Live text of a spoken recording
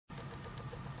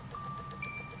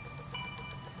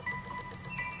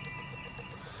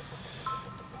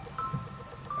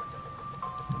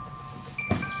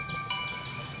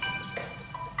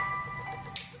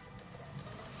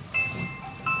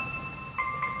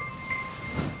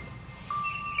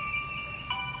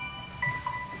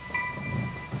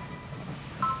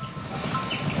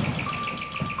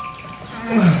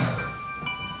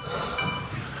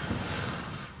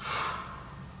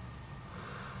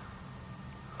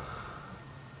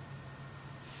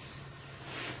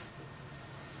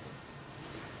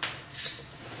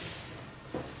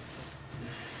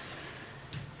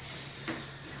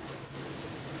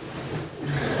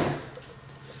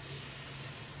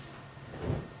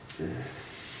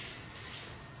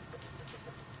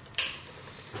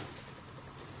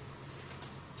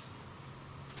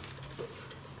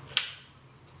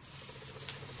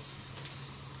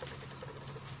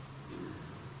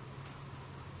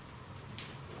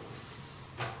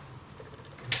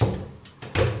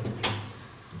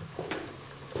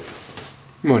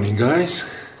Morning guys,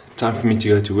 time for me to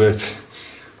go to work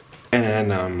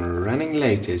and I'm running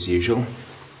late as usual.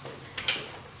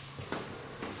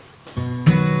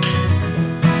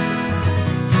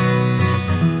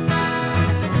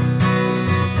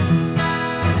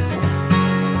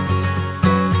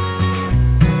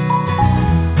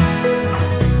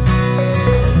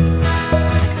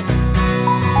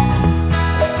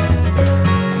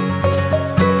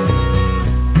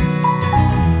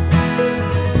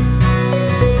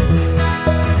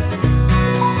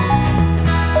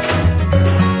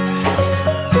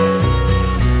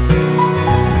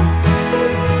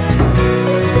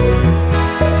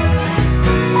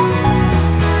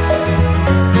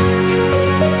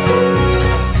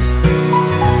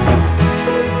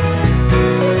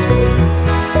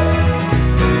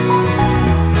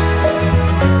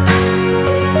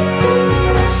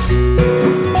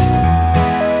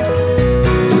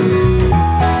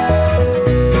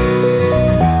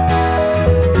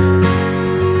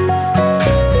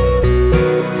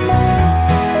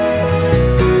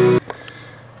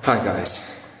 Hi guys,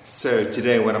 so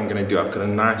today what I'm going to do, I've got a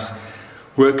nice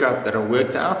workout that I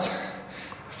worked out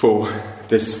for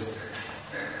this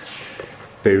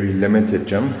very limited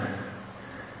gym.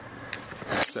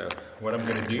 So what I'm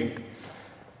going to do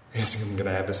is I'm going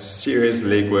to have a serious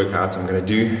leg workout. I'm going to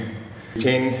do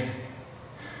 10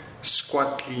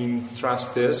 squat clean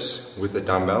thrusters with the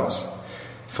dumbbells,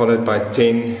 followed by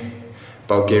 10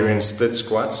 Bulgarian split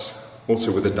squats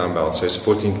also with the dumbbells, so it's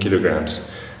 14 kilograms.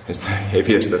 It's the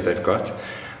heaviest that they've got.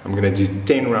 I'm going to do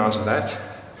 10 rounds of that.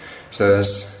 So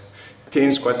there's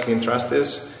 10 squat clean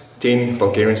thrusters, 10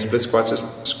 Bulgarian split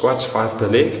squats, 5 per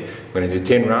leg. I'm going to do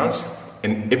 10 rounds,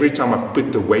 and every time I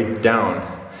put the weight down,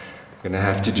 I'm going to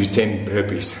have to do 10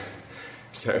 burpees.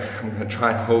 So I'm going to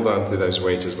try and hold on to those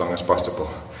weights as long as possible.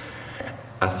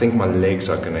 I think my legs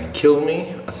are going to kill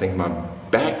me. I think my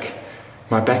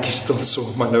back is still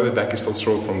sore. My lower back is still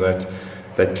sore from that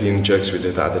clean jerks we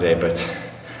did the other day, but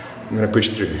I'm going to push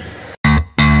through.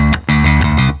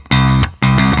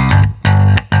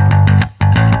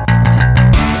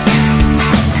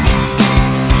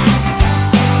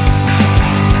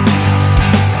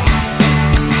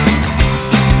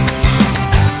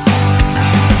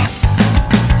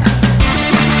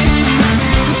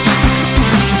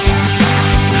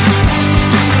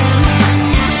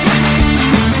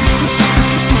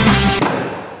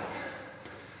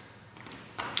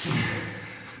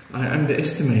 I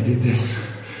underestimated this.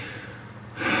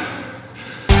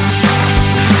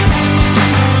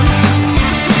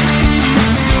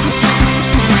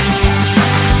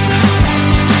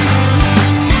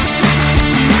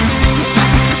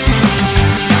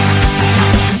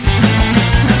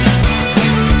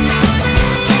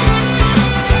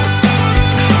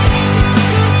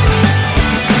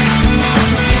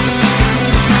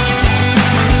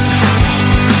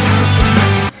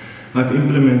 I've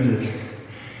implemented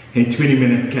a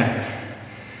 20-minute cap.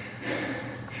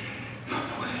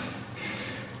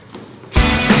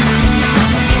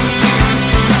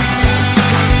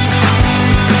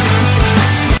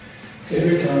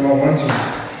 Every time I want to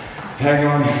hang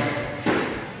on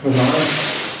with my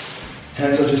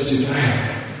hands are just too tired.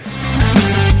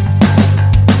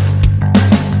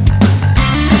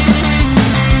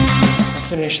 I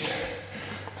finished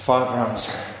 5 rounds.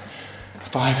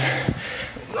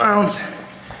 5 rounds.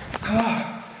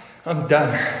 I'm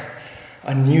done.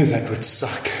 I knew that would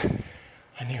suck.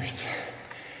 I knew it.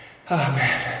 Oh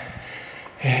man.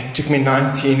 It took me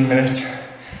 19 minutes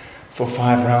for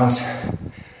 5 rounds,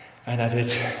 and I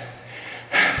did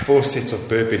 4 sets of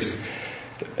burpees.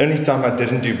 The only time I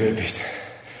didn't do burpees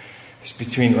is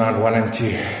between round 1 and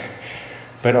 2.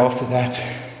 But after that,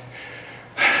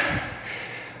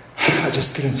 I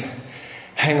just couldn't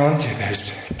hang on to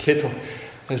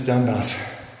those dumbbells.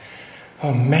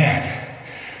 Oh man.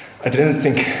 I didn't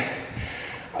think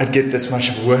I'd get this much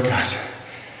of a workout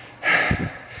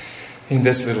in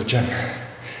this little gym,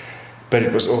 but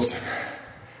it was awesome.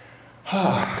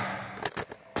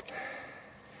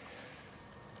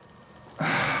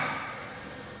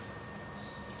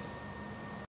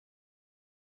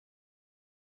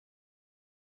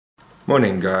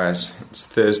 Morning guys, it's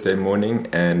Thursday morning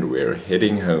and we're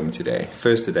heading home today.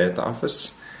 First day at the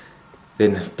office,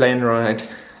 then a plane ride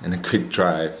and a quick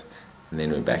drive. And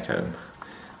then we're back home.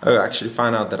 Oh, I actually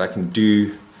found out that I can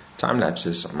do time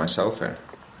lapses on my cell phone.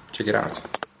 Check it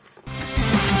out.